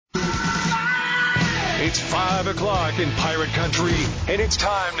It's 5 o'clock in Pirate Country, and it's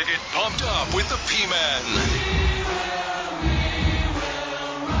time to get pumped up with the P-Man.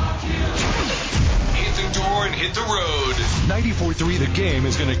 Hit the door and hit the road. 94.3 The Game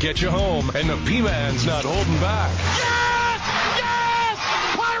is going to get you home, and the P-Man's not holding back. Yes! Yes!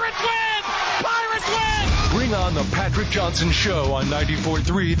 Pirates win! Pirates win! Bring on the Patrick Johnson Show on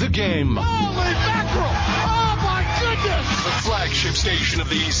 94.3 The Game. Holy mackerel! Oh, my goodness! The flagship station of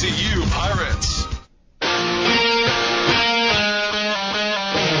the ECU Pirates.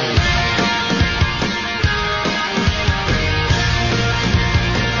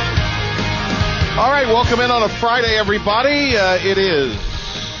 All right, welcome in on a Friday, everybody. It is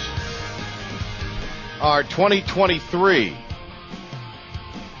our 2023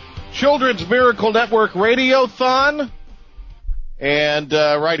 Children's Miracle Network Radiothon. And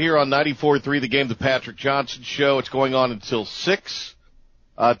right here on 94.3 The Game, the Patrick Johnson Show. It's going on until 6.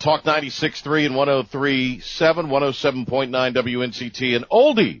 Talk 96.3 and 103.7, 107.9 WNCT, and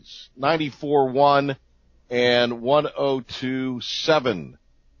Oldies 94.1 and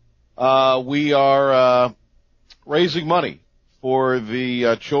 102.7. We are raising money for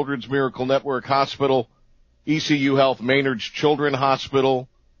the Children's Miracle Network Hospital, ECU Health Maynard's Children's Hospital,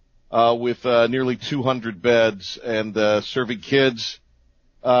 with nearly 200 beds, and serving kids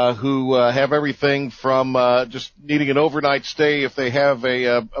who have everything from just needing an overnight stay if they have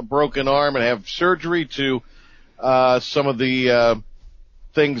a broken arm and have surgery to some of the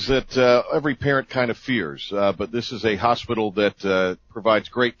things that every parent kind of fears. But this is a hospital that provides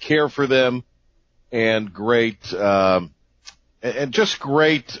great care for them and great and just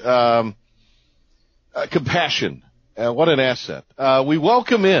great compassion. What an asset. We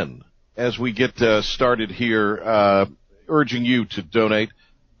welcome in, as we get started here, urging you to donate,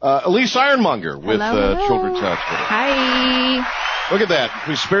 Elise Ironmonger with Children's Hospital. Hi. Look at that.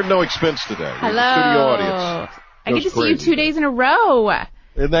 We spared no expense today. Hello. The studio audience. I get to see you 2 days in a row.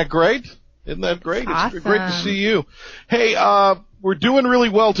 Isn't that great? Isn't that great? Awesome. It's great to see you. Hey, we're doing really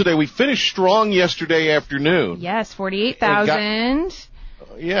well today. We finished strong yesterday afternoon. Yes, 48,000.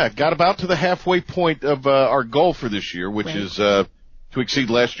 Got about to the halfway point of our goal for this year, which is to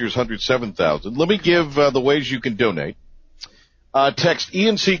exceed last year's 107,000. Let me give the ways you can donate. Text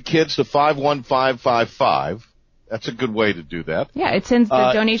ENC Kids to 51555. That's a good way to do that. Yeah, it sends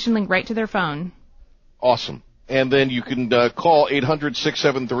the donation link right to their phone. Awesome. And then you can call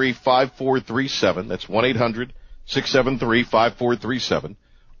 800-673-5437. That's 1-800-673-5437.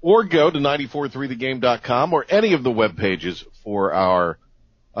 Or go to 943thegame.com or any of the web pages for our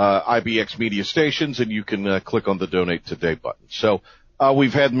IBX media stations, and you can click on the Donate Today button. So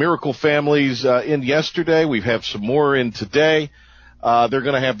we've had Miracle Families in yesterday. We've had some more in today. They're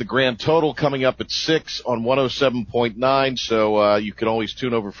going to have the grand total coming up at 6 on 107.9, so you can always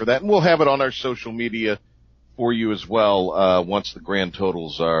tune over for that. And we'll have it on our social media for you as well once the grand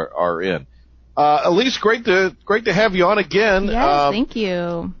totals are in. Elise, great to have you on again. Yes, thank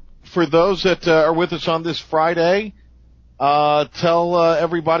you. For those that are with us on this Friday, tell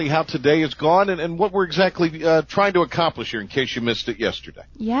everybody how today has gone and what we're exactly trying to accomplish here in case you missed it yesterday.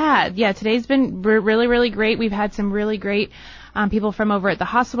 Yeah, today's been really, really great. We've had some really great people from over at the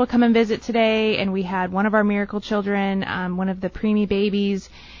hospital come and visit today, and we had one of our miracle children, one of the preemie babies,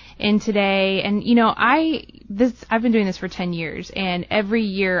 in today. And I've been doing this for 10 years, and every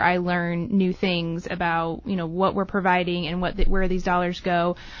year I learn new things about what we're providing and where these dollars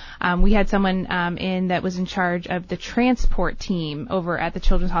go. We had someone in that was in charge of the transport team over at the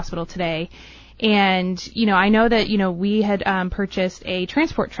Children's Hospital today. And I know that we had purchased a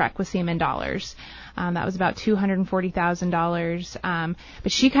transport truck with CMN dollars. That was about $240,000.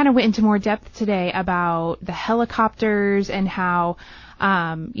 But she kind of went into more depth today about the helicopters and how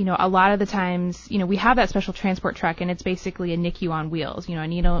a lot of the times, we have that special transport truck, and it's basically a NICU on wheels, a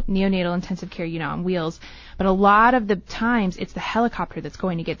neonatal intensive care unit on wheels. But a lot of the times, it's the helicopter that's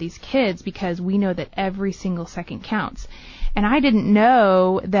going to get these kids, because we know that every single second counts. And I didn't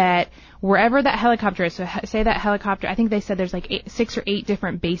know that wherever that helicopter is, so say that helicopter, I think they said there's like 6 or 8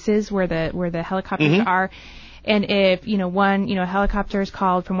 different bases where the helicopters are. And if, one, helicopter is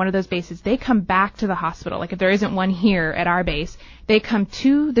called from one of those bases, they come back to the hospital. Like if there isn't one here at our base, they come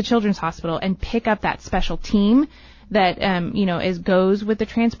to the Children's Hospital and pick up that special team that, goes with the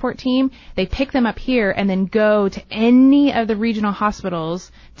transport team. They pick them up here and then go to any of the regional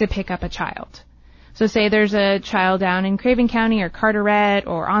hospitals to pick up a child. So say there's a child down in Craven County or Carteret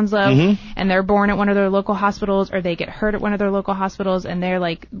or Onslow, and they're born at one of their local hospitals, or they get hurt at one of their local hospitals, and they're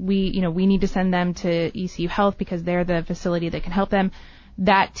like, we need to send them to ECU Health because they're the facility that can help them.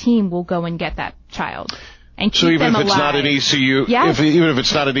 That team will go and get that child. and so keep them alive. So even if it's not an ECU, yes. Even if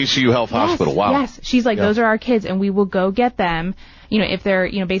it's not an ECU Health Hospital, wow. Yes, she's like, those are our kids, and we will go get them. If they're,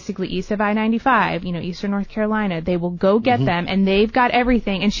 basically east of I-95, eastern North Carolina, they will go get them, and they've got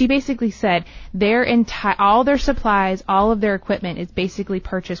everything. And she basically said all their supplies, all of their equipment is basically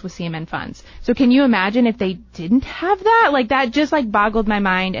purchased with CMN funds. So can you imagine if they didn't have that? Like, that just, boggled my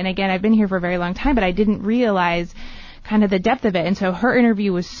mind. And again, I've been here for a very long time, but I didn't realize kind of the depth of it. And so her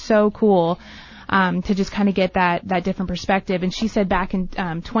interview was so cool. To just kind of get that different perspective. And she said back in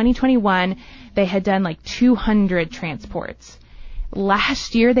 2021, they had done 200 transports.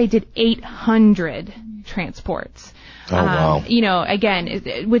 Last year, they did 800 transports. Oh, wow.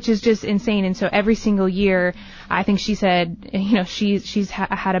 Again, which is just insane. And so every single year, I think she said, she's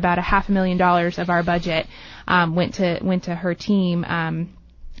had about $500,000 of our budget, went to her team,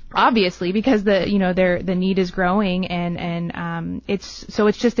 obviously, because the need is growing, and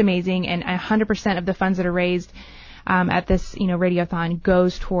it's just amazing. And 100% of the funds that are raised at this Radiothon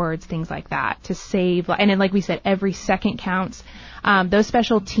goes towards things like that to save. And then, like we said, every second counts. Those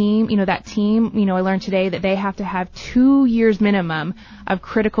special team, that team, I learned today that they have to have 2 years minimum of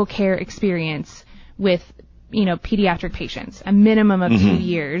critical care experience with pediatric patients, a minimum of 2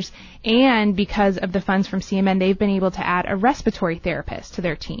 years. And because of the funds from CMN, they've been able to add a respiratory therapist to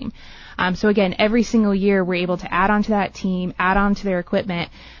their team. So again, every single year we're able to add on to that team, add on to their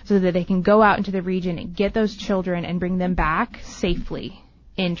equipment so that they can go out into the region and get those children and bring them back safely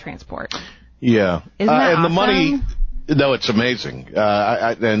in transport. Yeah. Isn't that and awesome? The money, no, it's amazing.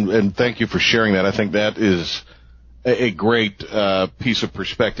 And thank you for sharing that. I think that is a great piece of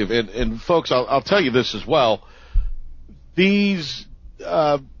perspective. And folks, I'll tell you this as well. This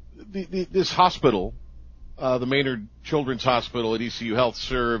hospital, the Maynard Children's Hospital at ECU Health,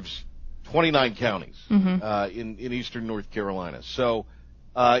 serves 29 counties in eastern North Carolina. So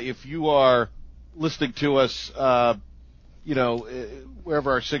if you are listening to us,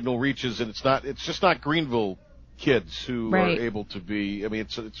 wherever our signal reaches, and it's just not Greenville kids who are able to be. I mean,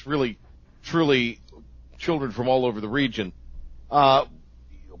 it's really, truly children from all over the region.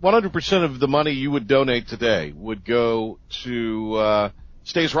 100% of the money you would donate today would go to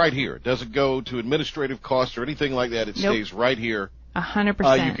stays right here. It doesn't go to administrative costs or anything like that. It stays right here.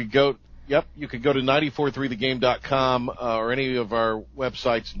 100%. You could go. Yep, you could go to 943thegame.com or any of our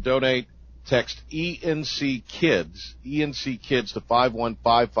websites and donate. Text ENC Kids to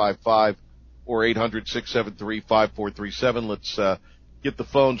 51555 or 800-673-5437. Let's get the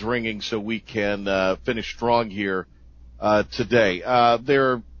phones ringing so we can finish strong here today.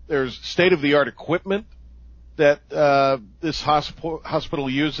 There's state-of-the-art equipment that this hospital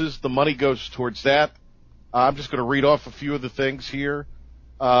uses. The money goes towards that. I'm just going to read off a few of the things here,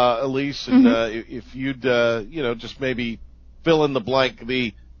 Elise, and if you'd just maybe fill in the blank.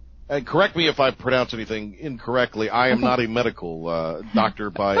 And correct me if I pronounce anything incorrectly. I am not a medical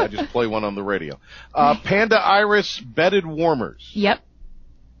doctor. I just play one on the radio. Panda Iris bedded warmers. Yep.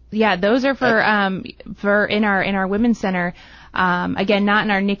 Yeah, those are for in our women's center. Again, not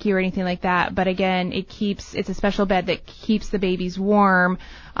in our NICU or anything like that, but again, it's a special bed that keeps the babies warm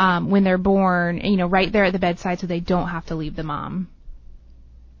when they're born, right there at the bedside, so they don't have to leave the mom.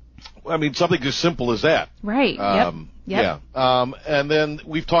 I mean, something as simple as that. Right. Yep. Yeah. And then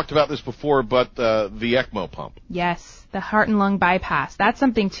we've talked about this before, but the ECMO pump. Yes, the heart and lung bypass. That's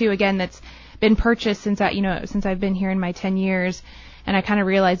something too. Again, that's been purchased since I've been here in my 10 years, and I kind of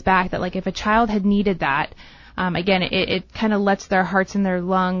realized back that if a child had needed that, again, it kind of lets their hearts and their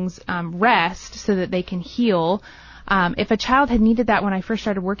lungs rest so that they can heal. If a child had needed that when I first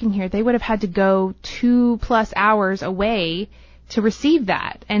started working here, they would have had to go 2+ hours away to receive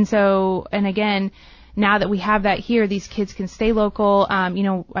that. And again, now that we have that here, these kids can stay local.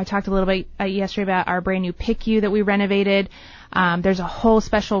 I talked a little bit yesterday about our brand new PICU that we renovated. There's a whole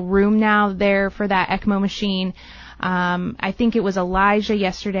special room now there for that ECMO machine. I think it was Elijah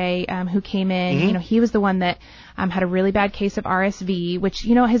yesterday who came in. He was the one that had a really bad case of RSV, which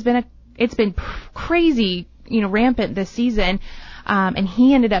it's been crazy, rampant this season. And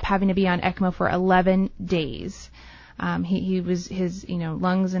he ended up having to be on ECMO for 11 days. His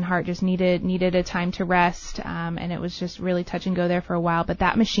lungs and heart just needed a time to rest. And it was just really touch and go there for a while. But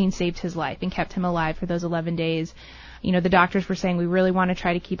that machine saved his life and kept him alive for those 11 days. The doctors were saying we really want to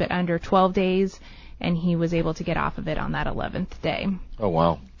try to keep it under 12 days. And he was able to get off of it on that 11th day. Oh,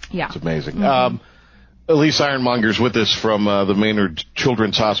 wow. Yeah. It's amazing. Elise Ironmonger's with us from the Maynard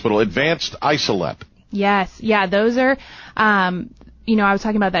Children's Hospital. Advanced Isolette. Yes. Yeah, those are, I was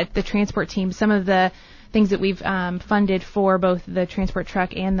talking about the transport team. Some of the things that we've funded for both the transport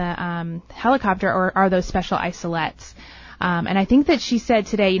truck and the helicopter are those special isolettes. And I think that she said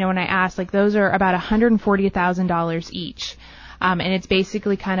today, when I asked, those are about $140,000 each. And it's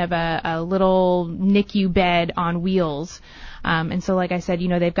basically kind of a little NICU bed on wheels. And so, like I said,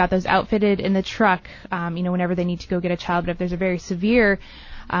 they've got those outfitted in the truck, whenever they need to go get a child. But if there's a very severe,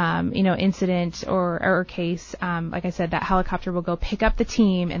 incident or case, like I said, that helicopter will go pick up the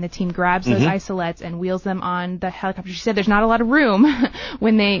team, and the team grabs those isolettes and wheels them on the helicopter. She said there's not a lot of room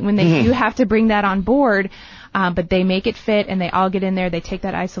when they do have to bring that on board, but they make it fit, and they all get in there. They take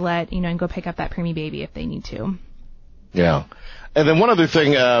that isolette, and go pick up that preemie baby if they need to. Yeah. And then one other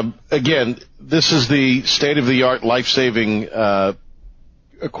thing, again, this is the state-of-the-art life-saving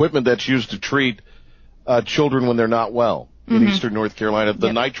equipment that's used to treat children when they're not well in eastern North Carolina,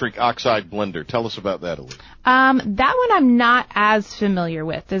 the nitric oxide blender. Tell us about that, Elise. That one I'm not as familiar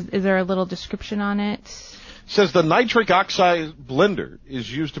with. Is there a little description on it? It says the nitric oxide blender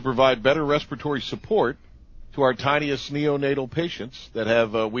is used to provide better respiratory support to our tiniest neonatal patients that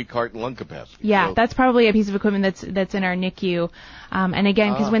have weak heart and lung capacity. Yeah, so, that's probably a piece of equipment that's in our NICU. And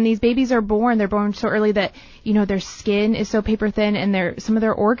again, because when these babies are born, they're born so early that, their skin is so paper thin, and some of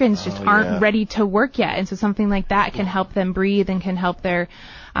their organs just aren't ready to work yet. And so something like that can help them breathe and can help their,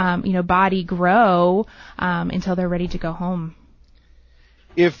 body grow until they're ready to go home.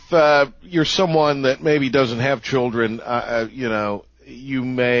 If you're someone that maybe doesn't have children,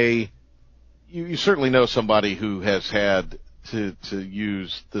 you certainly know somebody who has had to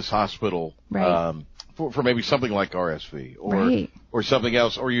use this hospital for maybe something like RSV or something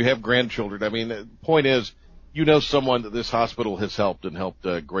else, or you have grandchildren. I mean, the point is, someone that this hospital has helped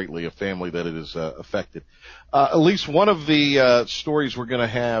greatly, a family that it has affected. At least one of the stories we're going to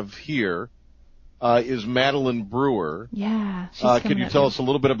have here is Madeline Brewer. Yeah. Could you tell us a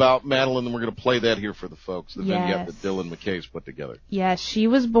little bit about Madeline? And we're going to play that here for the folks, the vignette that Dylan McKay's put together. Yes, she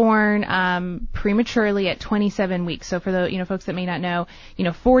was born prematurely at 27 weeks. So for the folks that may not know,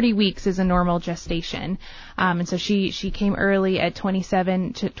 40 weeks is a normal gestation. And so she came early at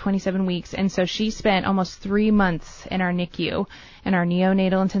 27 weeks, and so she spent almost 3 months in our NICU, in our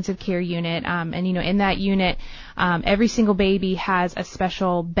neonatal intensive care unit. And in that unit, every single baby has a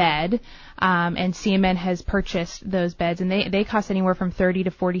special bed, and CMN has purchased those beds, and they cost anywhere from $30,000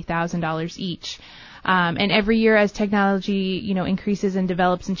 to $40,000 each. And every year as technology, increases and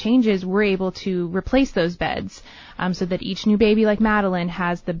develops and changes, we're able to replace those beds, so that each new baby like Madeline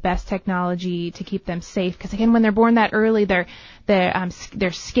has the best technology to keep them safe. Because again, when they're born that early, their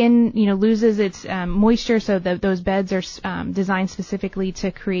skin, loses its moisture. So those beds are designed specifically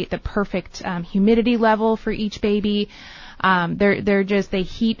to create the perfect humidity level for each baby. They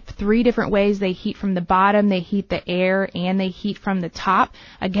heat 3 different ways. They heat from the bottom, they heat the air, and they heat from the top,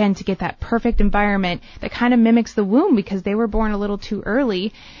 again, to get that perfect environment that kind of mimics the womb, because they were born a little too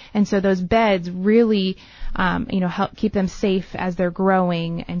early. And so those beds really, help keep them safe as they're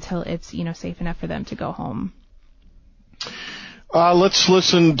growing until it's, safe enough for them to go home. Let's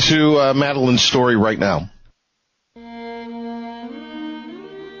listen to Madeline's story right now.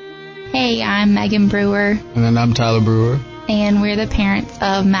 Hey, I'm Megan Brewer. And then I'm Tyler Brewer. And we're the parents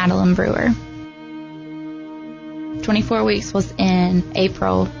of Madeline Brewer. 24 weeks was in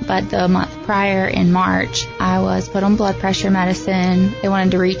April, but the month prior, in March, I was put on blood pressure medicine. They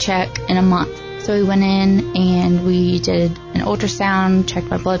wanted to recheck in a month. So we went in and we did an ultrasound, checked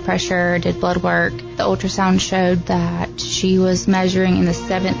my blood pressure, did blood work. The ultrasound showed that she was measuring in the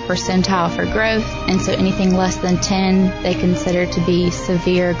 7th percentile for growth, and so anything less than 10 they considered to be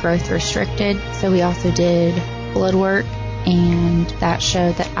severe growth restricted. So we also did blood work, and that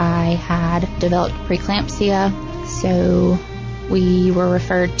showed that I had developed preeclampsia. So we were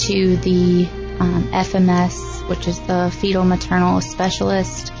referred to the FMS, which is the fetal maternal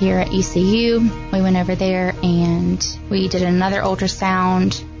specialist here at ECU. We went over there and we did another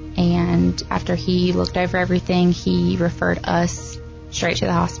ultrasound, and after he looked over everything, he referred us straight to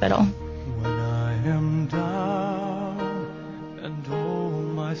the hospital. When I am down and oh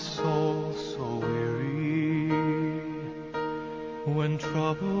my soul so weary, when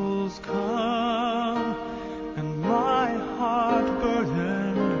troubles come and my heart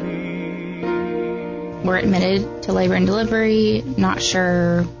burdened be. We're admitted to labor and delivery, not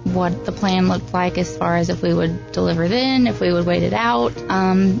sure what the plan looked like as far as if we would deliver then, if we would wait it out.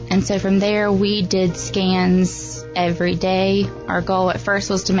 And so from there, we did scans every day. Our goal at first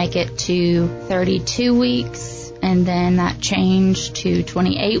was to make it to 32 weeks, and then that changed to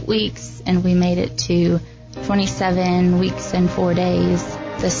 28 weeks, and we made it to 27 weeks and 4 days.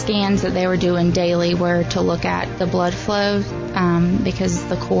 The scans that they were doing daily were to look at the blood flow, because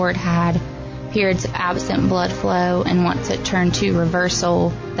the cord had periods of absent blood flow, and once it turned to reversal,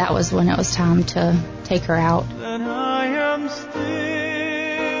 that was when it was time to take her out. Then I am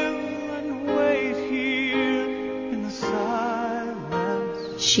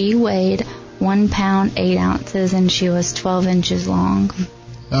She weighed 1 pound, 8 ounces, and she was 12 inches long.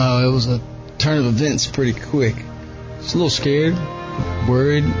 It was a turn of events pretty quick. Just a little scared,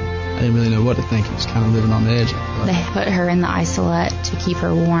 worried. I didn't really know what to think. I was kind of living on the edge. They put her in the isolette to keep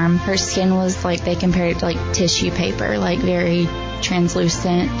her warm. Her skin was like, they compared it to like tissue paper, like very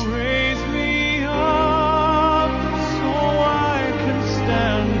translucent. Raise me up so I can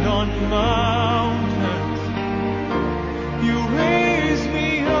stand on mountains. You raise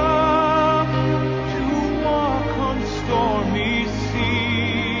me up to walk on stormy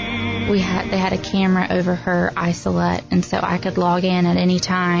seas. They had a camera over her isolette, and so I could log in at any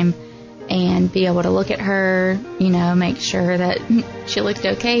time and be able to look at her, make sure that she looked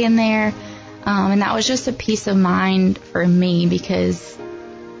okay in there. And that was just a peace of mind for me, because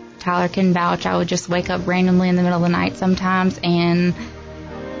Tyler can vouch, I would just wake up randomly in the middle of the night sometimes and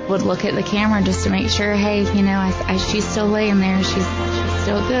would look at the camera just to make sure, hey, she's still laying there. She's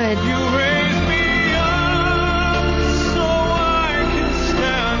still good. You raise me up so I can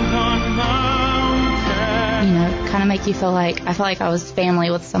stand on mountains. Kind of make you feel like, I feel like I was family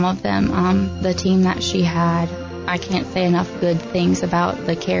with some of them. The team that she had, I can't say enough good things about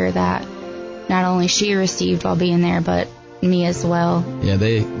the care that not only she received while being there, but me as well. Yeah,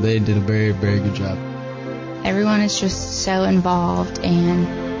 they did a very, very good job. Everyone is just so involved, and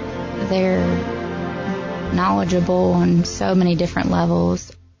they're knowledgeable on so many different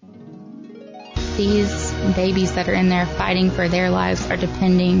levels. These babies that are in there fighting for their lives are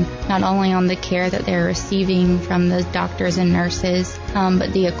depending not only on the care that they're receiving from the doctors and nurses,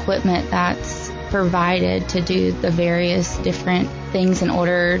 but the equipment that's provided to do the various different things in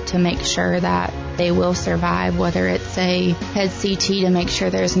order to make sure that they will survive, whether it's a head CT to make sure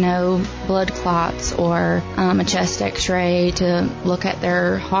there's no blood clots, or a chest x-ray to look at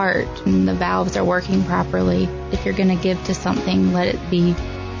their heart and the valves are working properly. If you're going to give to something, let it be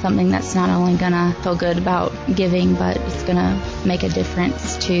something that's not only going to feel good about giving, but it's going to make a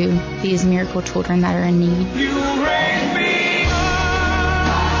difference to these miracle children that are in need. You raise me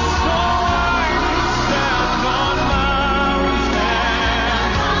up so I can stand on mountains.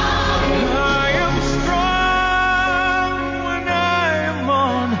 I am strong when I am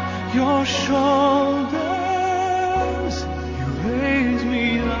on your shoulders. You raise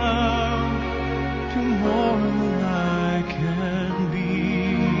me up to more than I can be.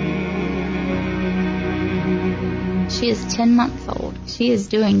 She is 10 months old. She is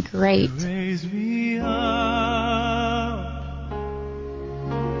doing great. Raise me up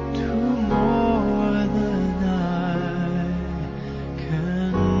to more than I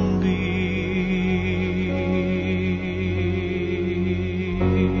can be.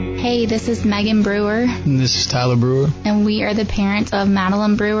 Hey, this is Megan Brewer, And this is Tyler Brewer. and we are the parents of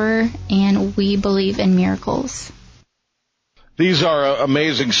Madeline Brewer, and we believe in miracles. These are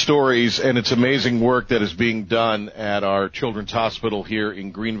amazing stories, and it's amazing work that is being done at our Children's Hospital here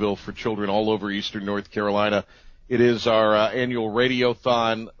in Greenville for children all over eastern North Carolina. It is our annual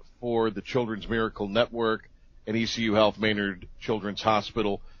radiothon for the Children's Miracle Network and ECU Health Maynard Children's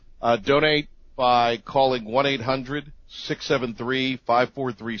Hospital. Donate by calling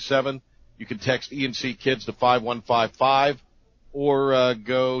 1-800-673-5437. You can text ENC Kids to 5155. Or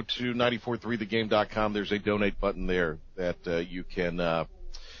go to 943thegame.com. There's a donate button there that you can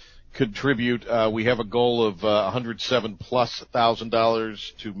contribute. We have a goal of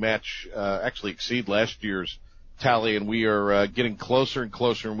 $107,000+ to match, actually exceed last year's tally, and we are getting closer and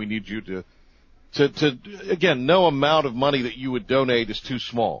closer. And we need you to again, no amount of money that you would donate is too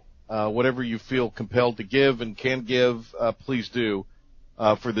small. Whatever you feel compelled to give and can give, please do.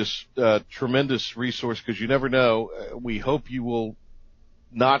 For this tremendous resource, because you never know. We hope you will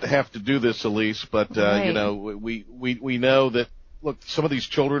not have to do this, Elise, but Right. we know that. Look, some of these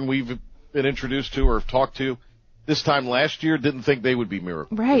children we've been introduced to or have talked to this time last year didn't think they would be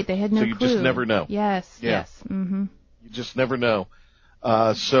miracles. Right, they had no So you clue. just never know. Yes, Yeah. yes. Mm-hmm. You just never know.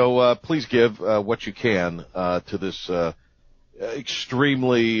 So please give what you can to this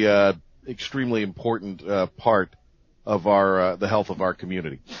extremely important part of our the health of our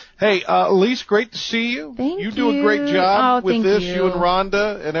community. Hey, Elise, great to see you. Thank You do a great you. job Oh, with thank this. you. And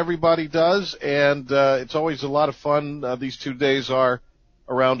Rhonda and everybody does, and it's always a lot of fun. These 2 days are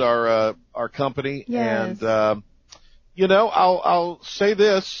around our company, Yes. and I'll say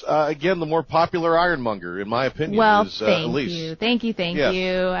this again: the more popular ironmonger, in my opinion, Well, is thank Elise. you. Thank you.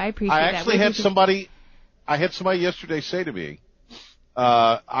 Yes. I appreciate I that. actually What had did you- somebody yesterday say to me,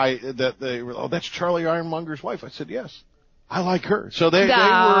 that's Charlie Ironmonger's wife. I said, yes. I like her. So they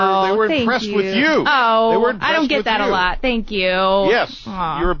Oh, were thank impressed with you. Oh, They were impressed I don't get with that you. a lot. Thank you. Yes,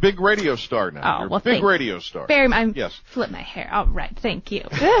 Aw. you're a big radio star now. Oh, You're well, a big thank radio star. Yes. Flip my hair. All right. Thank you.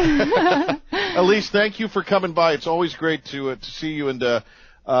 Elise, thank you for coming by. It's always great to see you, and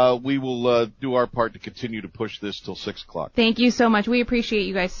we will do our part to continue to push this till 6 o'clock. Thank you so much. We appreciate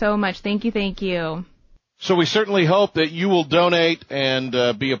you guys so much. Thank you. Thank you. So we certainly hope that you will donate and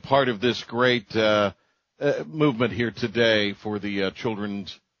be a part of this great movement here today for the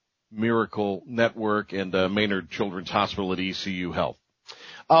Children's Miracle Network and Maynard Children's Hospital at ECU Health.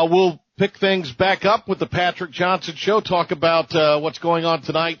 We'll pick things back up with the Patrick Johnson Show, talk about what's going on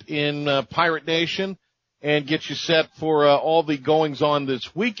tonight in Pirate Nation, and get you set for all the goings-on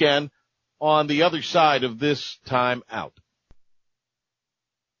this weekend on the other side of this time out.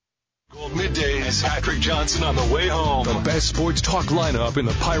 Gold Middays, Patrick Johnson on the way home. The best sports talk lineup in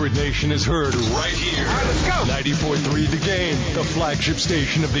the Pirate Nation is heard right here. All right, let's go. 94.3 The Game, the flagship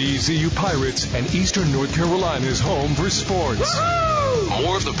station of the ECU Pirates and Eastern North Carolina's home for sports. Woo!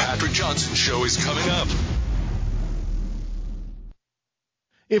 More of the Patrick Johnson Show is coming up.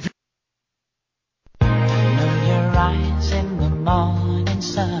 If I know your eyes in the morning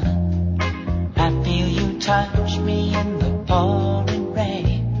sun. I feel you touch me in the pouring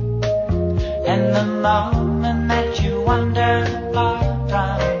rain. And the moment that you wander far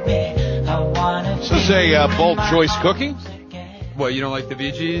from me, I wanna. this is a bold choice cookie. What, you don't like the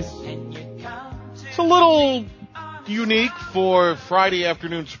Bee Gees? It's a little unique for Friday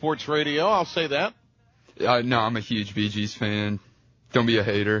afternoon sports radio. I'll say that. No, I'm a huge Bee Gees fan. Don't be a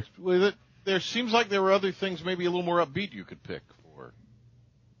hater. With it, there seems like there were other things maybe a little more upbeat you could pick for.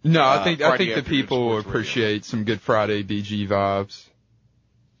 No, I think Friday the afternoon people will sports radio. appreciate some good Friday BG vibes.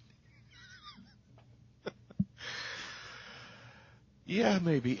 Yeah,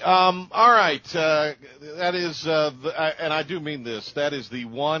 maybe. All right. That is, and I do mean this, that is the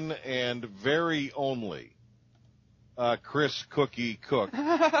one and very only Chris Cookie Cook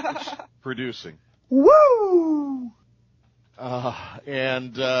producing. Woo!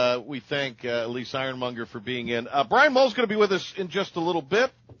 And we thank Elise Ironmonger for being in. Brian Mull's going to be with us in just a little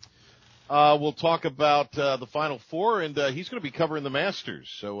bit. We'll talk about the Final Four, and he's going to be covering the Masters.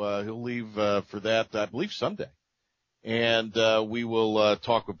 So he'll leave for that, I believe, Sunday. And we will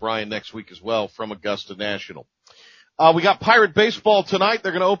talk with Brian next week as well from Augusta National. We got Pirate baseball tonight.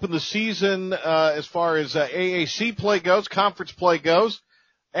 They're going to open the season as far as AAC play goes, conference play goes,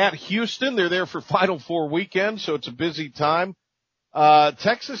 at Houston. They're there for Final Four weekend, so it's a busy time.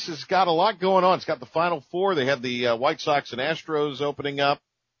 Texas has got a lot going on. It's got the Final Four. They had the White Sox and Astros opening up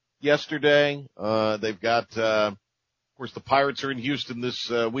yesterday. They've got, of course, the Pirates are in Houston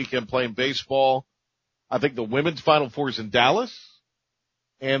this weekend playing baseball. I think the women's Final Four is in Dallas.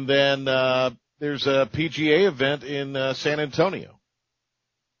 And then there's a PGA event in San Antonio.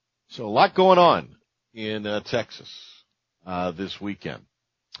 So a lot going on in Texas this weekend.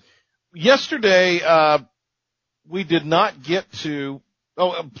 Yesterday, we did not get to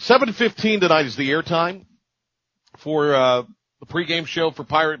 7:15 tonight is the airtime for the pregame show for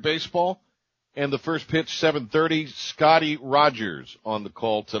Pirate Baseball. And the first pitch, 7:30, Scotty Rogers on the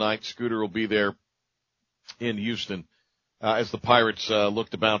call tonight. Scooter will be there in Houston as the Pirates look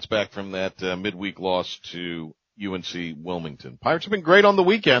to bounce back from that midweek loss to UNC Wilmington. Pirates have been great on the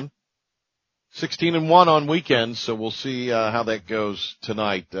weekend, 16-1 on weekends, so we'll see how that goes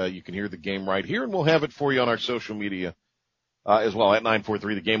tonight. You can hear the game right here, and we'll have it for you on our social media as well, at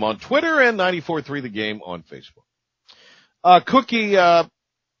 943 The Game on Twitter and 943 The Game on Facebook. Cookie,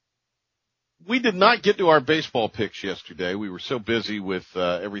 we did not get to our baseball picks yesterday. We were so busy with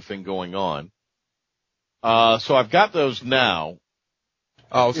everything going on. So I've got those now.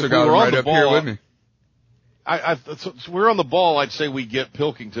 I also got them right up here with me. So we're on the ball. I'd say we get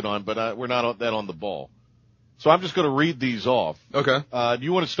Pilkington on, but we're not that on the ball. So I'm just going to read these off. Okay. Do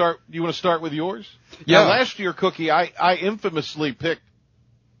you want to start? Do you want to start with yours? Yeah. Now, last year, Cookie, I infamously picked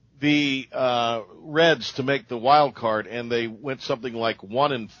the Reds to make the wild card, and they went something like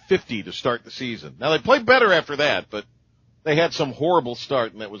 1-50 to start the season. Now they played better after that, but they had some horrible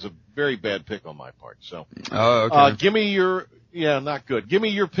start, and that was a very bad pick on my part. So, okay. give me your not good. Give me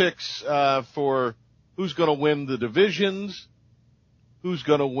your picks for who's going to win the divisions, who's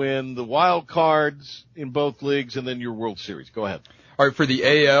going to win the wild cards in both leagues, and then your World Series. Go ahead. All right, for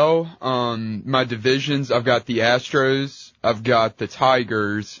the AL, my divisions, I've got the Astros, I've got the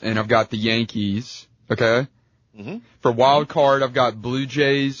Tigers, and I've got the Yankees. Okay. Mm-hmm. For wild card, I've got Blue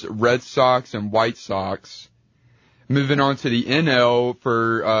Jays, Red Sox, and White Sox. Moving on to the NL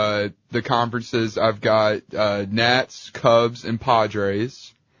for the conferences, I've got Nats, Cubs, and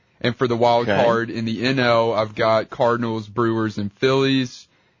Padres. And for the wild Okay. card in the NL, I've got Cardinals, Brewers, and Phillies.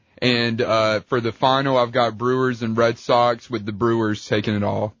 And for the final, I've got Brewers and Red Sox, with the Brewers taking it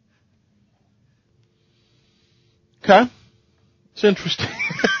all. Okay. It's interesting.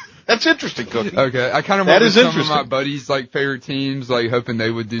 That's interesting, Cookie. Okay, I kind of went with some of my buddies' like favorite teams, like hoping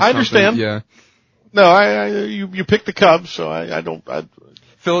they would do something. I understand. Yeah. No, you picked the Cubs, so I'd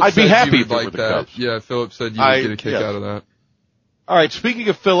be happy if it were the Cubs. Yeah, Philip said you would get a kick out of that. All right, speaking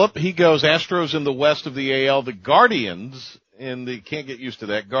of Philip, he goes Astros in the west of the AL, the Guardians in the, can't get used to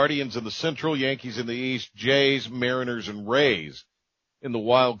that, Guardians in the Central, Yankees in the East, Jays, Mariners, and Rays in the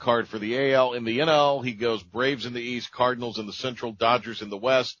wild card for the AL. In the NL, he goes Braves in the East, Cardinals in the Central, Dodgers in the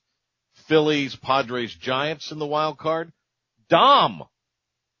West, Phillies, Padres, Giants in the wild card. Dom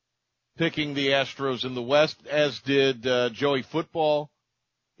picking the Astros in the West, as did Joey Football.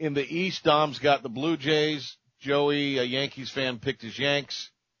 In the East, Dom's got the Blue Jays. Joey, a Yankees fan, picked his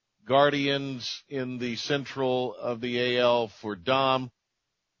Yanks. Guardians in the Central of the AL for Dom.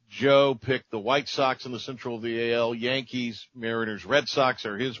 Joe picked the White Sox in the Central of the AL. Yankees, Mariners, Red Sox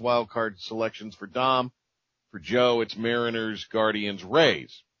are his wild card selections for Dom. For Joe, it's Mariners, Guardians,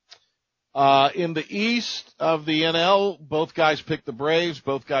 Rays. In the East of the NL, both guys picked the Braves.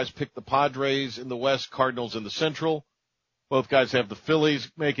 Both guys picked the Padres in the West, Cardinals in the Central. Both guys have the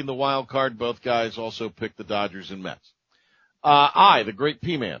Phillies making the wild card. Both guys also picked the Dodgers and Mets. I, the great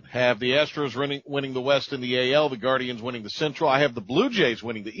P-Man, have the Astros winning the West in the AL, the Guardians winning the Central. I have the Blue Jays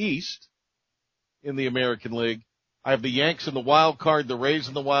winning the East in the American League. I have the Yanks in the wild card, the Rays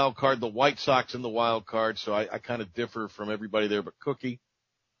in the wild card, the White Sox in the wild card. So I kind of differ from everybody there but Cookie.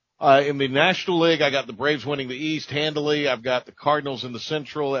 In the National League, I got the Braves winning the East handily. I've got the Cardinals in the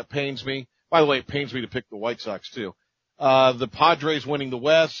Central. That pains me. By the way, it pains me to pick the White Sox too. The Padres winning the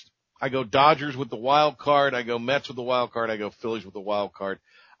West. I go Dodgers with the wild card. I go Mets with the wild card. I go Phillies with the wild card.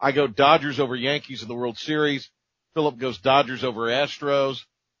 I go Dodgers over Yankees in the World Series. Philip goes Dodgers over Astros.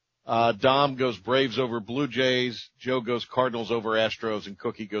 Dom goes Braves over Blue Jays. Joe goes Cardinals over Astros, and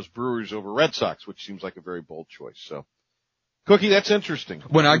Cookie goes Brewers over Red Sox, which seems like a very bold choice. So, Cookie, that's interesting.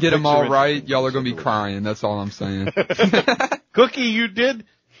 When I get them all right, y'all are going to be crying. That's all I'm saying. Cookie, you did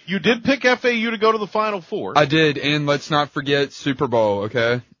pick FAU to go to the Final Four. I did, and let's not forget Super Bowl,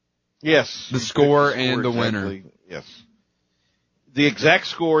 okay? Yes. The score and the winner. Yes. The exact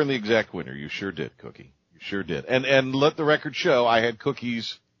score and the exact winner. You sure did, Cookie. You sure did. And let the record show, I had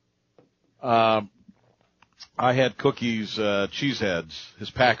Cookie's Cheeseheads,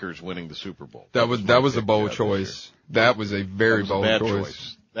 his Packers winning the Super Bowl. That was a bold choice. That was a very bold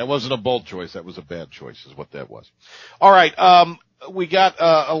choice. That wasn't a bold choice. That was a bad choice is what that was. All right. We got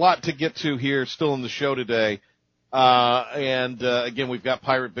a lot to get to here still in the show today. Again, we've got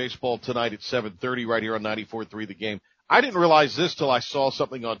Pirate Baseball tonight at 7:30 right here on 94.3 The Game. I didn't realize this till I saw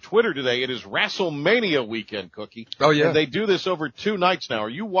something on Twitter today. It is WrestleMania weekend, Cookie. Oh, yeah. And they do this over 2 nights now. Are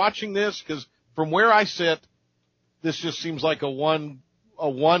you watching this? Because from where I sit, this just seems like a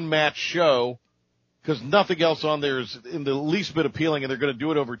one-match show. Because nothing else on there is in the least bit appealing, and they're going to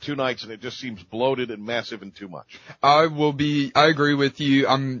do it over 2 nights, and it just seems bloated and massive and too much. I agree with you.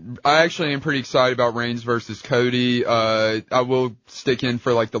 I actually am pretty excited about Reigns versus Cody. I will stick in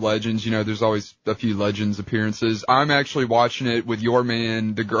for like the legends. You know, there's always a few legends appearances. I'm actually watching it with your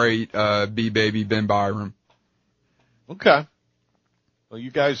man, the great, B-Baby Ben Byram. Okay. Well,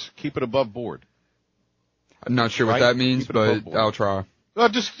 you guys keep it above board. I'm not sure what that means, but I'll try. Well,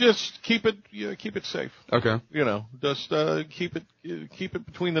 just keep it safe. Okay. You know, just keep it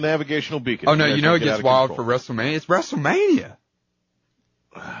between the navigational beacons. Oh no, you know it gets wild for WrestleMania. It's WrestleMania.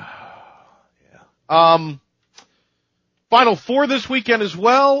 Yeah. Final Four this weekend as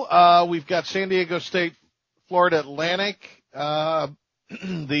well. We've got San Diego State, Florida Atlantic. For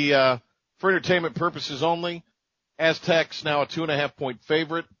entertainment purposes only, Aztecs now a 2.5-point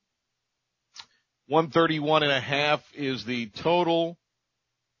favorite. 131.5 is the total.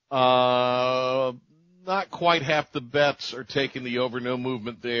 Not quite half the bets are taking the over, no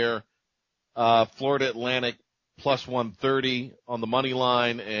movement there. Florida Atlantic plus 130 on the money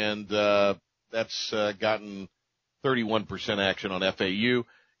line, and that's gotten 31% action on FAU.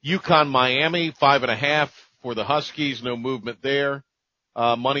 UConn Miami 5.5 for the Huskies, no movement there.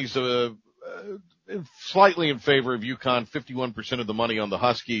 Money's slightly in favor of UConn, 51% of the money on the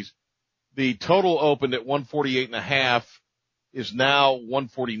Huskies. The total opened at 148.5. Is now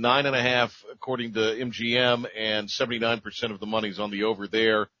 149.5 according to MGM, and 79% of the money's on the over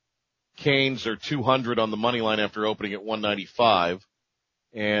there. Canes are 200 on the money line after opening at 195,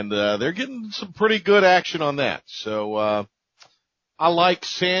 and they're getting some pretty good action on that. So I like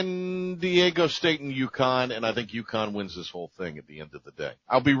San Diego State and UConn, and I think UConn wins this whole thing at the end of the day.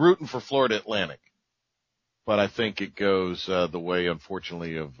 I'll be rooting for Florida Atlantic, but I think it goes the way,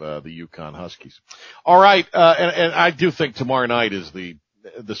 unfortunately, of the UConn Huskies. All right, and I do think tomorrow night is the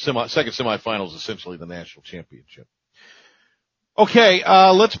second semifinal is essentially the national championship. Okay,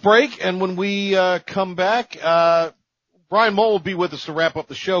 let's break, and when we come back, Brian Mull will be with us to wrap up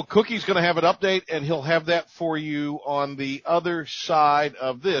the show. Cookie's going to have an update, and he'll have that for you on the other side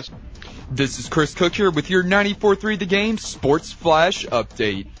of this. This is Chris Cook here with your 94.3 The Game Sports Flash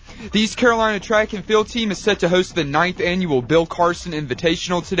Update. The East Carolina track and field team is set to host the 9th annual Bill Carson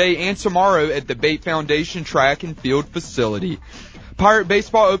Invitational today and tomorrow at the Bate Foundation track and field facility. Pirate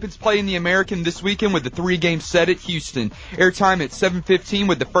baseball opens play in the American this weekend with a 3-game set at Houston. Airtime at 7:15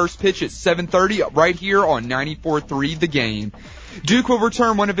 with the first pitch at 7:30 right here on 94.3 The Game. Duke will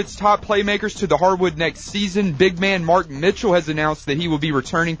return one of its top playmakers to the hardwood next season. Big man Mark Mitchell has announced that he will be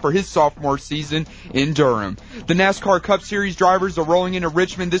returning for his sophomore season in Durham. The NASCAR Cup Series drivers are rolling into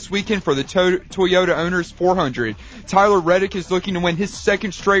Richmond this weekend for the Toyota Owners 400. Tyler Reddick is looking to win his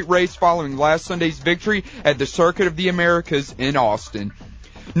second straight race following last Sunday's victory at the Circuit of the Americas in Austin.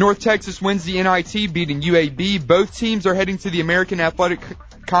 North Texas wins the NIT, beating UAB. Both teams are heading to the American Athletic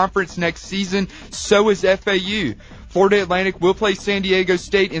Conference next season. So is FAU. Florida Atlantic will play San Diego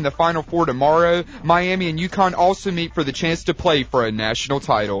State in the Final Four tomorrow. Miami and UConn also meet for the chance to play for a national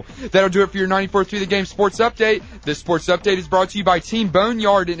title. That'll do it for your 94.3 The Game Sports Update. This Sports Update is brought to you by Team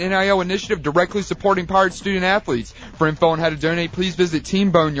Boneyard, an NIL initiative directly supporting Pirate student athletes. For info on how to donate, please visit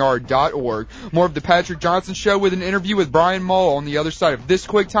teamboneyard.org. More of the Patrick Johnson Show with an interview with Brian Mull on the other side of this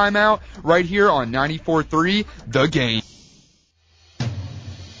quick timeout right here on 94.3 The Game.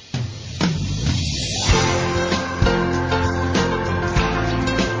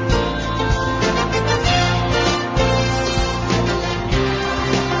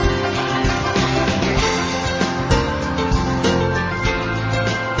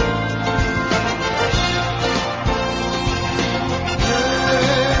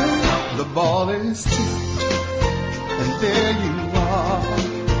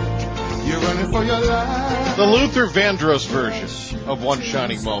 The Luther Vandross version of One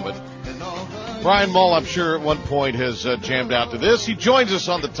Shining Moment. Brian Mull, I'm sure at one point has jammed out to this. He joins us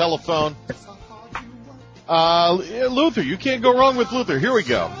on the telephone. Luther, you can't go wrong with Luther. Here we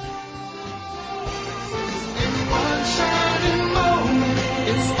go.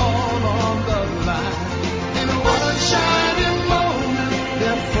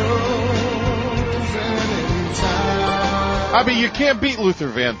 I mean, you can't beat Luther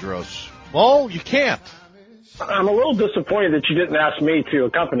Vandross. Well, you can't. I'm a little disappointed that you didn't ask me to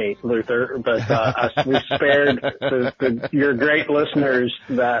accompany Luther, but we spared your great listeners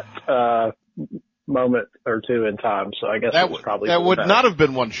that moment or two in time. So I guess that was probably that would not have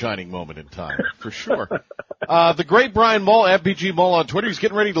been one shining moment in time for sure. The great Brian Mull, FBG Mull on Twitter, he's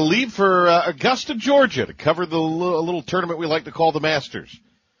getting ready to leave for Augusta, Georgia, to cover the little tournament we like to call the Masters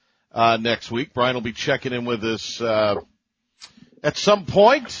next week. Brian will be checking in with us at some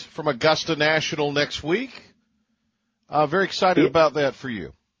point from Augusta National next week. Very excited about that for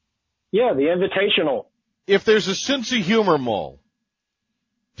you. Yeah, the Invitational. If there's a sense of humor, Mull,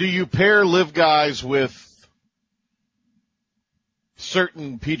 do you pair live guys with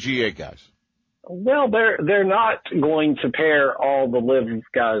certain PGA guys? Well, they're not going to pair all the live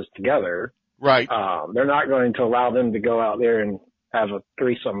guys together. Right. They're not going to allow them to go out there and have a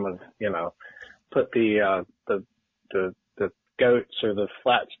threesome of, put the goats or the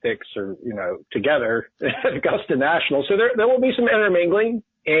flat sticks or, together at Augusta National. So there will be some intermingling.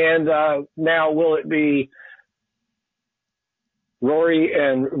 And, now will it be Rory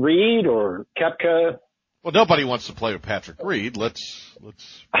and Reed or Koepka? Well, nobody wants to play with Patrick Reed. Let's.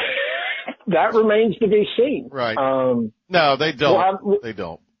 That remains to be seen. Right. No, they don't. They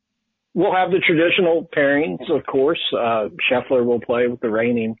don't. We'll have the traditional pairings, of course. Scheffler will play with the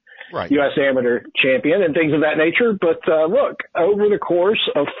reigning U.S. Amateur champion and things of that nature. But, look, over the course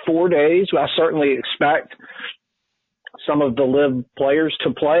of 4 days, I certainly expect some of the live players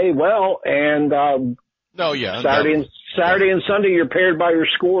to play well. And, Saturday and Sunday, you're paired by your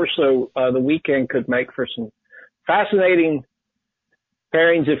score. So, the weekend could make for some fascinating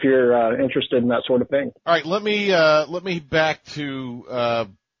pairings if you're interested in that sort of thing. All right. Let me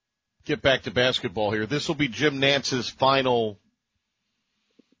get back to basketball here. This will be Jim Nantz's final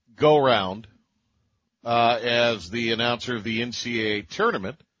go-round as the announcer of the NCAA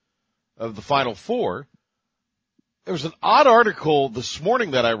tournament of the Final Four. There was an odd article this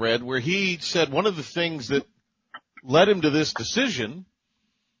morning that I read where he said one of the things that led him to this decision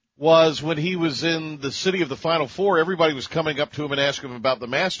was when he was in the city of the Final Four, everybody was coming up to him and asking him about the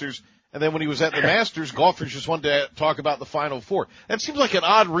Masters. And then when he was at the Masters, golfers just wanted to talk about the Final Four. That seems like an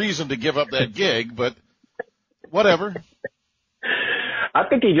odd reason to give up that gig, but whatever. I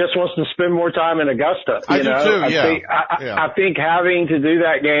think he just wants to spend more time in Augusta. I do too, yeah. I think having to do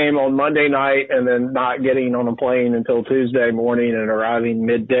that game on Monday night and then not getting on a plane until Tuesday morning and arriving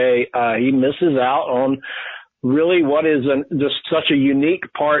midday, he misses out on really what is just such a unique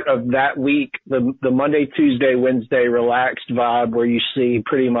part of that week, the Monday, Tuesday, Wednesday relaxed vibe where you see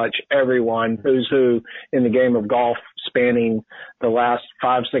pretty much everyone who's who in the game of golf spanning the last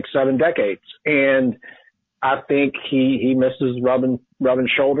 5, 6, 7 decades. And I think he misses rubbing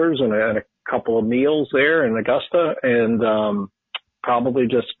shoulders and a couple of meals there in Augusta, and probably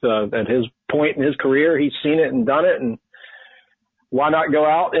just at his point in his career, he's seen it and done it, and why not go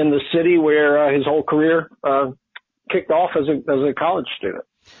out in the city where his whole career kicked off as a college student?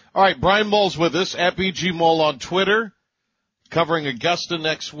 All right, Brian Mull's with us at BG Mull on Twitter, covering Augusta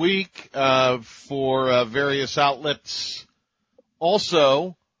next week for various outlets.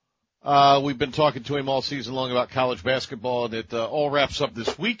 Also, we've been talking to him all season long about college basketball, and it all wraps up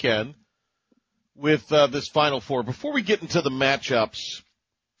this weekend with this Final Four. Before we get into the matchups,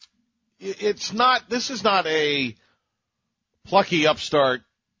 this is not a plucky upstart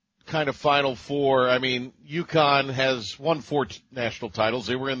kind of Final Four. I mean, UConn has won 4 national titles.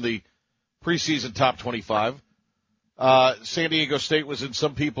 They were in the preseason top 25. San Diego State was in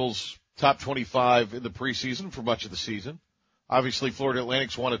some people's top 25 in the preseason for much of the season. Obviously, Florida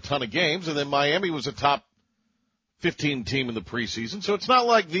Atlantic's won a ton of games, and then Miami was a top 15 team in the preseason. So it's not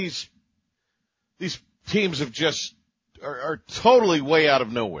like these teams have just are totally way out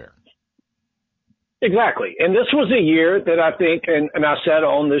of nowhere. Exactly. And this was a year that I think, and I said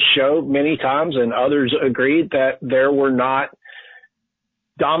on this show many times, and others agreed, that there were not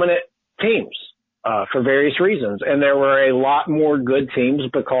dominant teams for various reasons. And there were a lot more good teams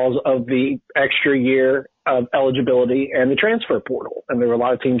because of the extra year of eligibility and the transfer portal. And there were a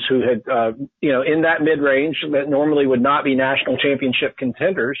lot of teams who had, in that mid-range that normally would not be national championship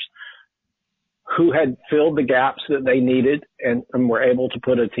contenders, who had filled the gaps that they needed and were able to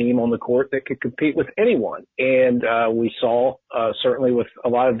put a team on the court that could compete with anyone. And we saw certainly with a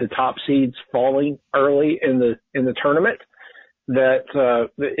lot of the top seeds falling early in the tournament that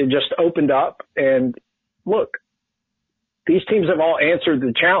it just opened up. And look, these teams have all answered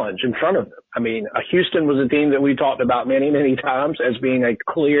the challenge in front of them. I mean, Houston was a team that we talked about many, many times as being a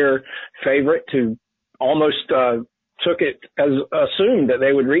clear favorite to almost took it as assumed that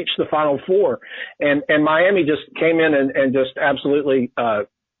they would reach the Final Four. And Miami just came in and just absolutely, that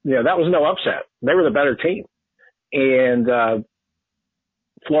was no upset. They were the better team. And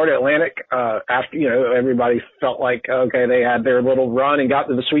Florida Atlantic, after, everybody felt like, okay, they had their little run and got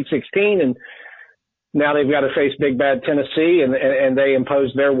to the Sweet 16, and now they've got to face big bad Tennessee, and they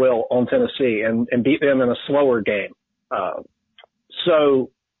imposed their will on Tennessee and beat them in a slower game.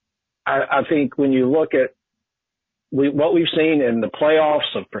 So I think when you look at what we've seen in the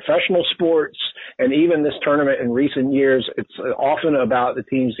playoffs of professional sports and even this tournament in recent years, it's often about the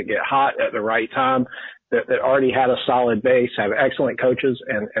teams that get hot at the right time, that already had a solid base, have excellent coaches,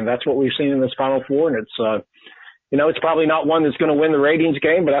 and that's what we've seen in this Final Four. And it's, it's probably not one that's going to win the ratings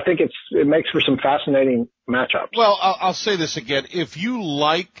game, but I think it makes for some fascinating matchups. Well, I'll say this again. If you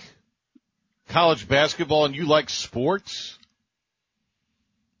like college basketball and you like sports,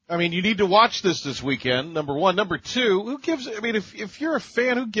 I mean, you need to watch this weekend, number one. Number two, if you're a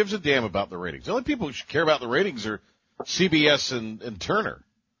fan, who gives a damn about the ratings? The only people who should care about the ratings are CBS and Turner.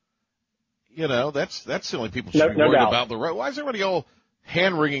 That's the only people who should be worried about the ratings. Why is everybody all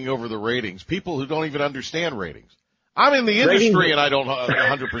hand-wringing over the ratings? People who don't even understand ratings. I'm in the industry and I don't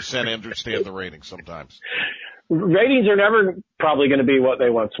 100% understand the ratings sometimes. Ratings are never probably going to be what they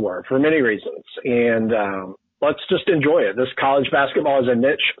once were for many reasons. And, let's just enjoy it. This college basketball is a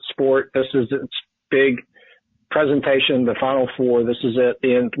niche sport. This is its big presentation, the Final Four. This is it.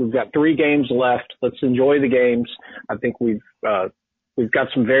 And we've got 3 games left. Let's enjoy the games. I think we've got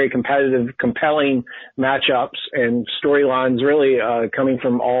some very competitive, compelling matchups and storylines really coming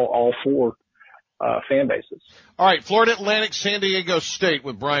from all 4 fan bases. All right, Florida Atlantic, San Diego State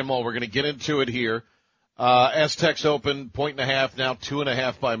with Brian Mull. We're going to get into it here. Aztecs open 1.5, now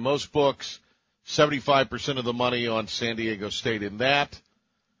 2.5 by most books. 75% of the money on San Diego State in that.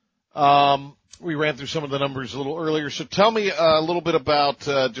 We ran through some of the numbers a little earlier. So tell me a little bit about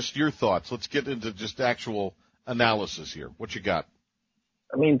just your thoughts. Let's get into just actual analysis here. What you got?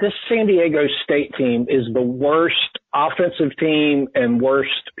 I mean, this San Diego State team is the worst offensive team and worst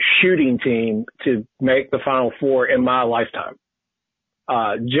shooting team to make the Final Four in my lifetime.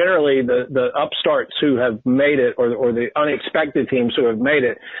 Generally the upstarts who have made it or the unexpected teams who have made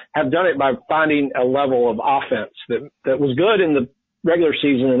it have done it by finding a level of offense that was good in the regular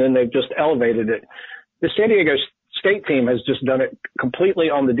season and then they've just elevated it. The San Diego State team has just done it completely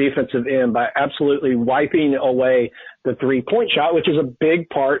on the defensive end by absolutely wiping away the 3-point shot, which is a big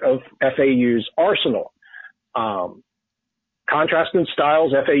part of FAU's arsenal. Contrasting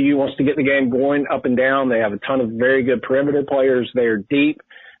styles, FAU wants to get the game going up and down. They have a ton of very good perimeter players. They're deep.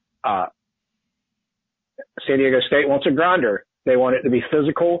 San Diego State wants a grinder. They want it to be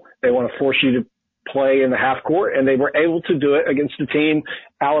physical. They want to force you to play in the half court, and they were able to do it against a team,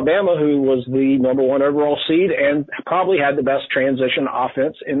 Alabama, who was the number 1 overall seed and probably had the best transition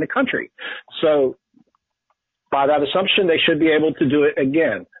offense in the country. So by that assumption, they should be able to do it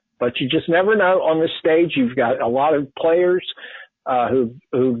again. But you just never know on this stage. You've got a lot of players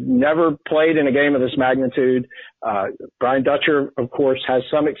who've never played in a game of this magnitude. Brian Dutcher, of course, has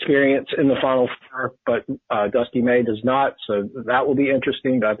some experience in the Final Four, but Dusty May does not. So that will be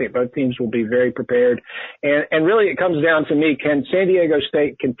interesting. But I think both teams will be very prepared. And really it comes down to me, can San Diego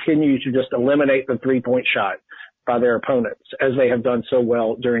State continue to just eliminate the 3-point shot by their opponents as they have done so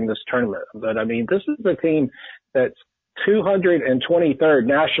well during this tournament? But I mean, this is a team that's 223rd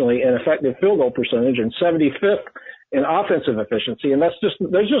nationally in effective field goal percentage and 75th in offensive efficiency. And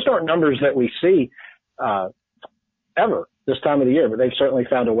those just aren't numbers that we see, ever this time of the year, but they've certainly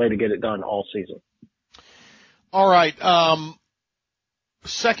found a way to get it done all season. All right.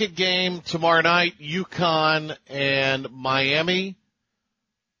 Second game tomorrow night, UConn and Miami.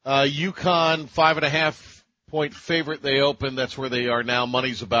 UConn 5.5 point favorite. They open. That's where they are now.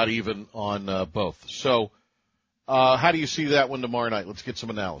 Money's about even on, both. So, how do you see that one tomorrow night? Let's get some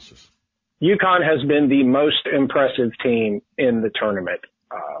analysis. UConn has been the most impressive team in the tournament,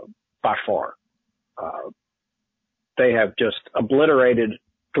 by far. They have just obliterated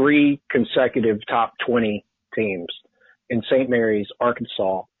 3 consecutive top 20 teams in St. Mary's,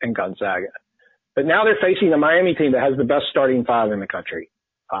 Arkansas, and Gonzaga. But now they're facing a Miami team that has the best starting 5 in the country.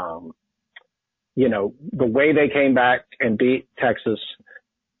 You know, the way they came back and beat Texas,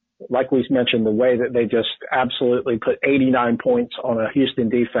 like we mentioned, the way that they just absolutely put 89 points on a Houston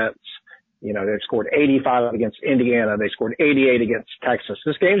defense. You know, they've scored 85 against Indiana. They scored 88 against Texas.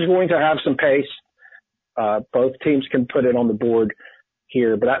 This game's going to have some pace. Both teams can put it on the board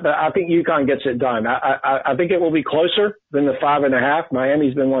here, but I think UConn gets it done. I think it will be closer than the 5.5.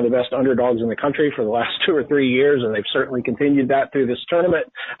 Miami's been one of the best underdogs in the country for the last 2 or 3 years, and they've certainly continued that through this tournament.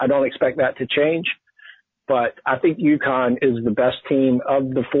 I don't expect that to change, but I think UConn is the best team of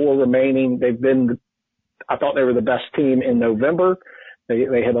the 4 remaining. I thought they were the best team in November.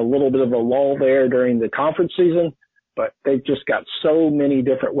 They had a little bit of a lull there during the conference season, but they've just got so many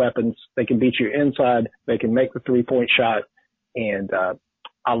different weapons. They can beat you inside. They can make the 3-point shot. And,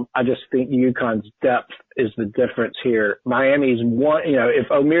 I just think UConn's depth is the difference here. Miami's one, you know,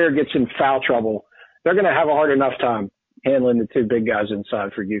 if Omer gets in foul trouble, they're going to have a hard enough time handling the 2 big guys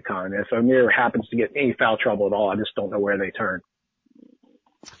inside for UConn. If Omer happens to get any foul trouble at all, I just don't know where they turn.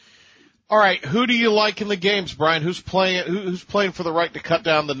 All right, who do you like in the games, Brian? Who's playing for the right to cut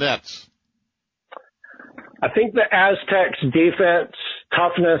down the nets? I think the Aztecs' defense,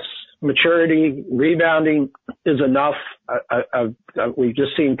 toughness, maturity, rebounding is enough. We've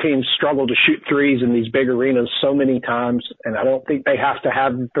just seen teams struggle to shoot threes in these big arenas so many times, and I don't think they have to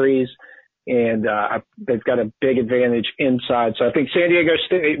have the threes. And they've got a big advantage inside. So I think San Diego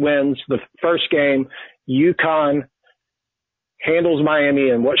State wins the first game. UConn handles Miami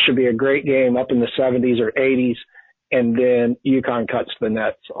in what should be a great game up in the 70s or 80s, and then UConn cuts the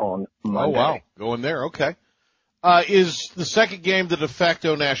nets on Monday. Oh, wow. Going there. Okay. Is the second game the de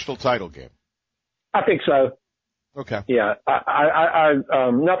facto national title game? I think so. Okay. Yeah. I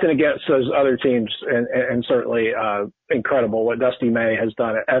nothing against those other teams, and certainly, incredible what Dusty May has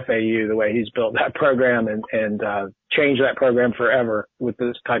done at FAU, the way he's built that program and changed that program forever with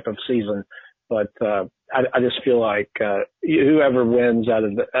this type of season. But, I just feel like, whoever wins out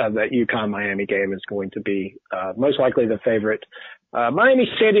of that UConn Miami game is going to be, most likely the favorite. Miami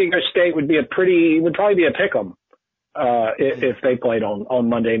San Diego State would probably be a pick 'em, if they played on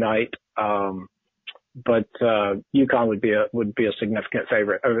Monday night. But UConn would be a significant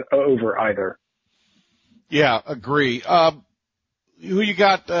favorite over either. Yeah, agree. Who you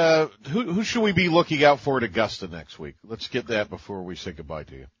got? Who should we be looking out for at Augusta next week? Let's get that before we say goodbye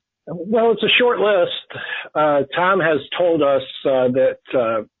to you. Well, it's a short list. Tom has told us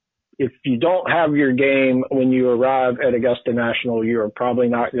that if you don't have your game when you arrive at Augusta National, you are probably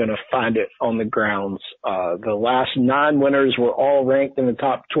not going to find it on the grounds. The last 9 winners were all ranked in the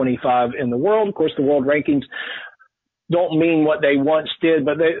top 25 in the world. Of course, the world rankings don't mean what they once did,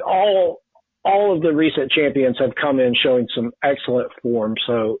 but they all of the recent champions have come in showing some excellent form.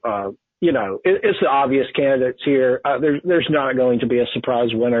 So, it's the obvious candidates here. There's not going to be a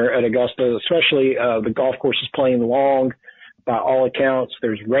surprise winner at Augusta, especially, the golf course is playing long by all accounts.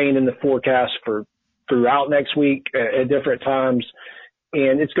 There's rain in the forecast throughout next week at different times.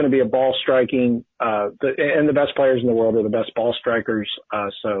 And it's going to be a ball striking, and the best players in the world are the best ball strikers.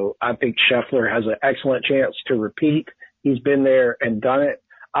 So I think Scheffler has an excellent chance to repeat. He's been there and done it.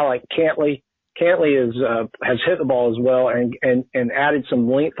 I like Cantlay. Cantlay has hit the ball as well and added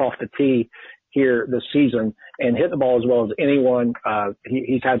some length off the tee here this season and hit the ball as well as anyone.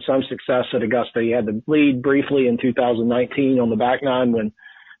 He's had some success at Augusta. He had the lead briefly in 2019 on the back nine when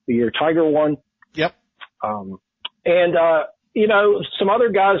the year Tiger won. Yep. Some other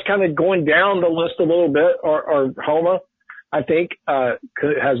guys kind of going down the list a little bit are Homa, I think,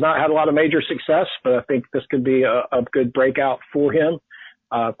 has not had a lot of major success, but I think this could be a good breakout for him.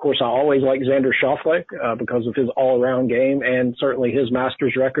 Of course, I always like Xander Schauffele, because of his all-around game and certainly his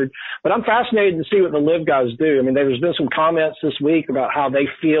Masters record. But I'm fascinated to see what the LIV guys do. I mean, there's been some comments this week about how they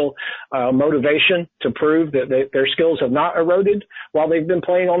feel, motivation to prove that their skills have not eroded while they've been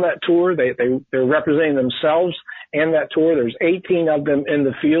playing on that tour. They're representing themselves and that tour. There's 18 of them in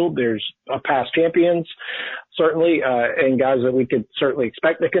the field. There's past champions, certainly, and guys that we could certainly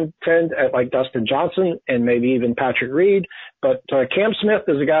expect to contend at like Dustin Johnson and maybe even Patrick Reed. But Cam Smith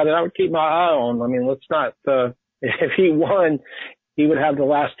is a guy that I would keep my eye on. I mean, let's not, if he won, he would have the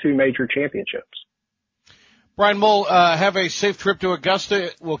last two major championships. Brian Mull, have a safe trip to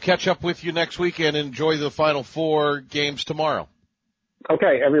Augusta. We'll catch up with you next week and enjoy the Final Four games tomorrow.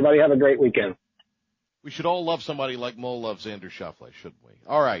 Okay, everybody have a great weekend. We should all love somebody like Mull loves Xander Schauffele, shouldn't we?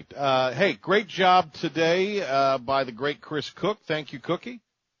 All right. Hey, great job today by the great Chris Cook. Thank you, Cookie.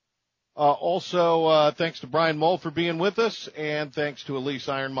 Also, thanks to Brian Mull for being with us, and thanks to Elise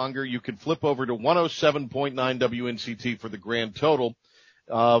Ironmonger. You can flip over to 107.9 WNCT for the grand total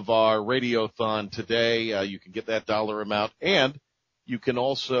of our Radiothon today. You can get that dollar amount, and you can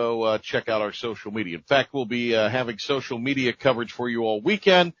also check out our social media. In fact, we'll be having social media coverage for you all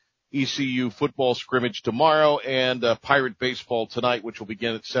weekend. ECU football scrimmage tomorrow and Pirate baseball tonight, which will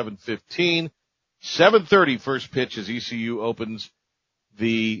begin at 7:15. 7:30 first pitch as ECU opens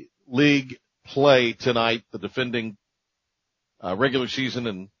the league play tonight. The defending regular season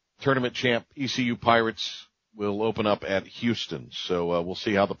and tournament champ ECU Pirates will open up at Houston. So we'll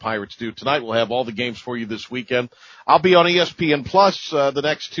see how the Pirates do tonight. We'll have all the games for you this weekend. I'll be on ESPN Plus the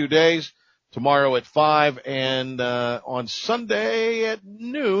next 2 days. Tomorrow at 5 and on Sunday at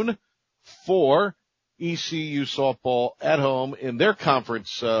noon for ECU softball at home in their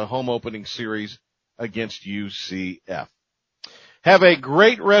conference home opening series against UCF. Have a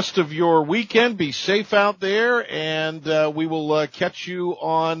great rest of your weekend. Be safe out there, and we will catch you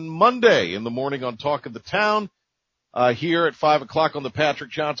on Monday in the morning on Talk of the Town here at 5 o'clock on the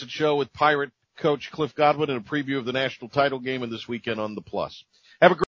Patrick Johnson Show with Pirate coach Cliff Godwin and a preview of the national title game and this weekend on the Plus. Have a great